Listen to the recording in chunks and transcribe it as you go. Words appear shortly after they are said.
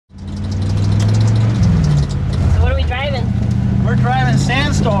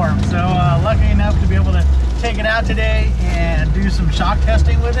out today and do some shock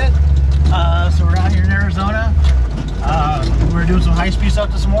testing with it. So we're out here in Arizona. We were doing some high-speed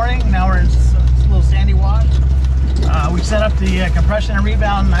stuff this morning. Now we're in this little sandy wash. We set up the compression and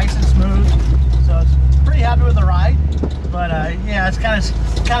rebound nice and smooth, so it's pretty happy with the ride. But yeah, it's kind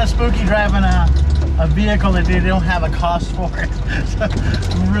of spooky driving a vehicle that they don't have a cost for it. So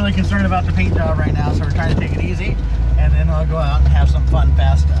I'm really concerned about the paint job right now, so we're trying to take it easy, and then I'll go out and have some fun,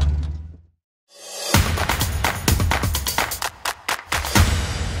 fast stuff.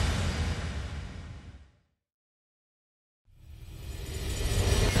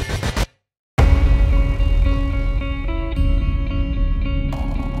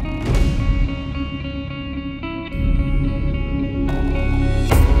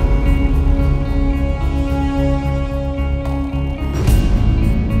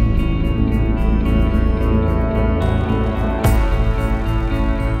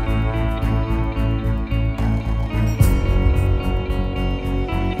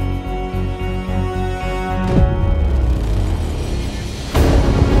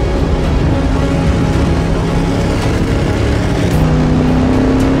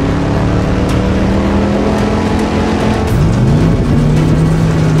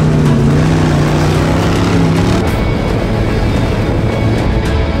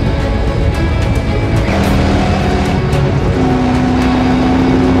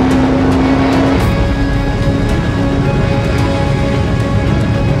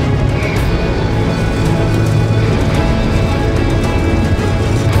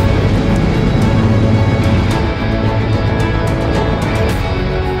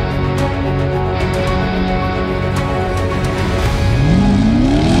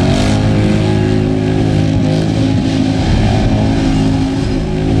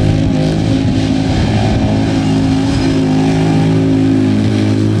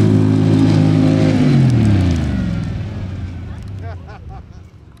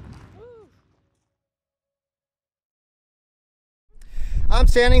 I'm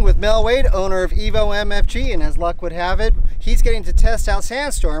standing with Mel Wade, owner of EVO MFG, and as luck would have it, he's getting to test out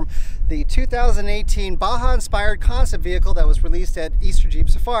Sandstorm, the 2018 Baja-inspired concept vehicle that was released at Easter Jeep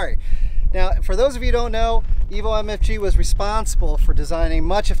Safari. Now, for those of you who don't know, EVO MFG was responsible for designing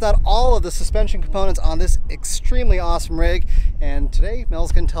much, if not all, of the suspension components on this extremely awesome rig, and today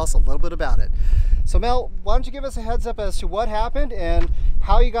Mel's going to tell us a little bit about it. So Mel, why don't you give us a heads up as to what happened and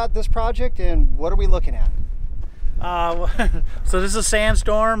how you got this project and what are we looking at? So this is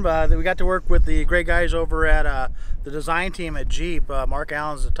Sandstorm. We got to work with the great guys over at the design team at Jeep. Mark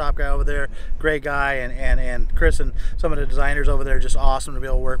Allen's the top guy over there, great guy, and Chris and some of the designers over there, just awesome to be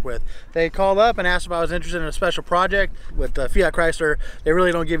able to work with. They called up and asked if I was interested in a special project. With Fiat Chrysler, they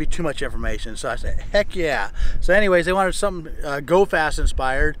really don't give you too much information, so I said, heck yeah. So anyways, they wanted something go fast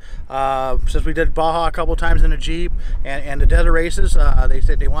inspired. Since we did Baja a couple times in a Jeep and the desert races, they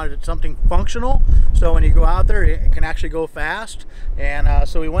said they wanted something functional, so when you go out there it can actually go fast. And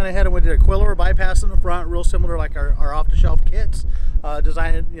so we went ahead and we did a coilover bypass in the front, real similar like our off-the-shelf kits.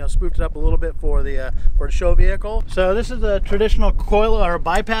 Designed it, spoofed it up a little bit for the show vehicle. So this is a traditional coil or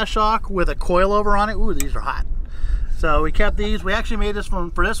bypass shock with a coilover on it. Ooh, these are hot. So we kept these. We actually made this for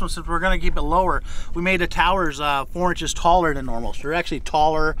this one, since we're going to keep it lower. We made the towers 4 inches taller than normal, so they're actually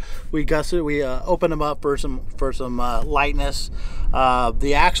taller. We gusseted, we opened them up for some lightness.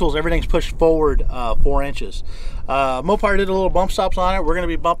 The axles, everything's pushed forward 4 inches. Mopar did a little bump stops on it. We're going to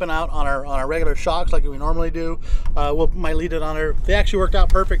be bumping out on our regular shocks like we normally do. We might lead it on there. They actually worked out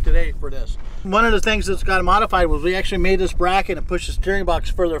perfect today for this. One of the things that's got modified was we actually made this bracket and pushed the steering box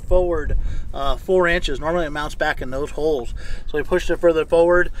further forward 4 inches. Normally it mounts back in those holes, so we pushed it further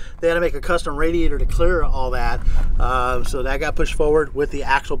forward. They had to make a custom radiator to clear all that, so that got pushed forward with the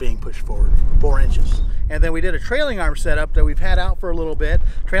axle being pushed forward 4 inches. And then we did a trailing arm setup that we've had out for a little bit.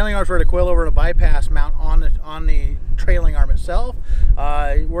 Trailing arms were to coil over and a bypass mount on the trailing arm itself.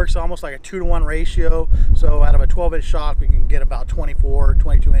 It works almost like a 2-to-1 ratio, so out of a 12-inch shock we can get about 24,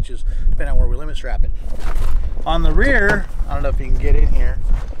 22 inches depending on where we limit strap it. On the rear, I don't know if you can get in here,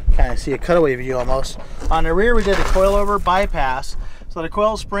 kind of see a cutaway view almost. On the rear we did a coilover bypass, so the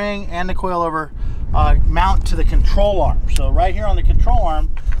coil spring and the coilover mount to the control arm. So right here on the control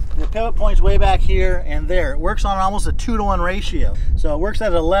arm, the pivot point's way back here and there. It works on almost a 2-to-1 ratio. So it works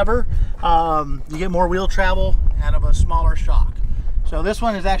as a lever. You get more wheel travel out of a smaller shock. So this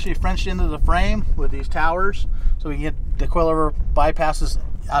one is actually Frenched into the frame with these towers. So we can get the coilover bypasses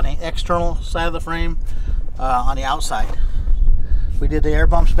on the external side of the frame on the outside. We did the air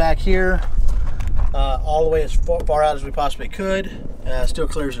bumps back here all the way as far out as we possibly could. Still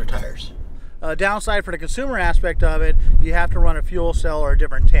clears their tires. downside for the consumer aspect of it, you have to run a fuel cell or a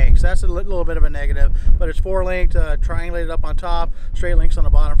different tank. So that's a little bit of a negative, but it's 4-linked, triangulated up on top, straight links on the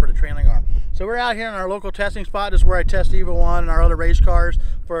bottom for the trailing arm. So we're out here in our local testing spot. This is where I test EVO 1 and our other race cars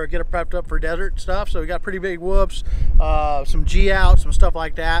for get it prepped up for desert stuff. So we got pretty big whoops, some G out, some stuff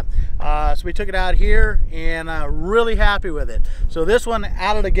like that. So we took it out here and really happy with it. So this one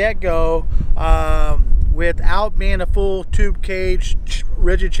out of the get-go, without being a full tube cage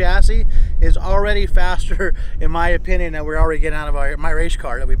rigid chassis, is already faster in my opinion than we're already getting out of my race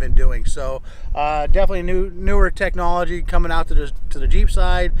car that we've been doing. So definitely newer technology coming out to the Jeep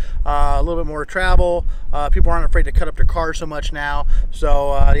side, a little bit more travel. People aren't afraid to cut up their cars so much now.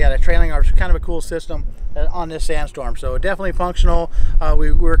 So yeah, the trailing arm is kind of a cool system on this Sandstorm. So definitely functional.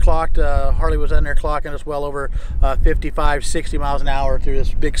 We were clocked, Harley was in there clocking us well over 55, 60 miles an hour through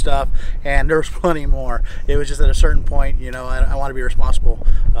this big stuff, and there's plenty more. It was just at a certain point, you know, I want to be responsible,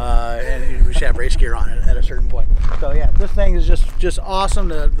 and we should have race gear on it at a certain point. So yeah, this thing is just awesome.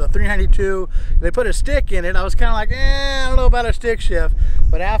 The 392, they put a stick in it. I was kind of like, I don't know about a stick shift,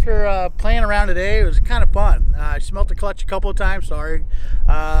 but after playing around today, it was kind of fun. I smelt the clutch a couple of times, sorry,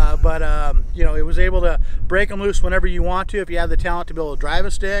 but you know, it was able to break them loose whenever you want to. If you have the talent to be able to drive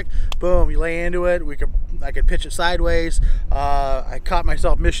a stick, boom, you lay into it. I could pitch it sideways. I caught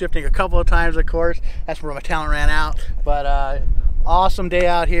myself misshifting a couple of times, of course. That's where my talent ran out. But awesome day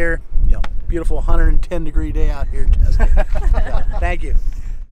out here. You know, beautiful 110-degree day out here testing. So, thank you.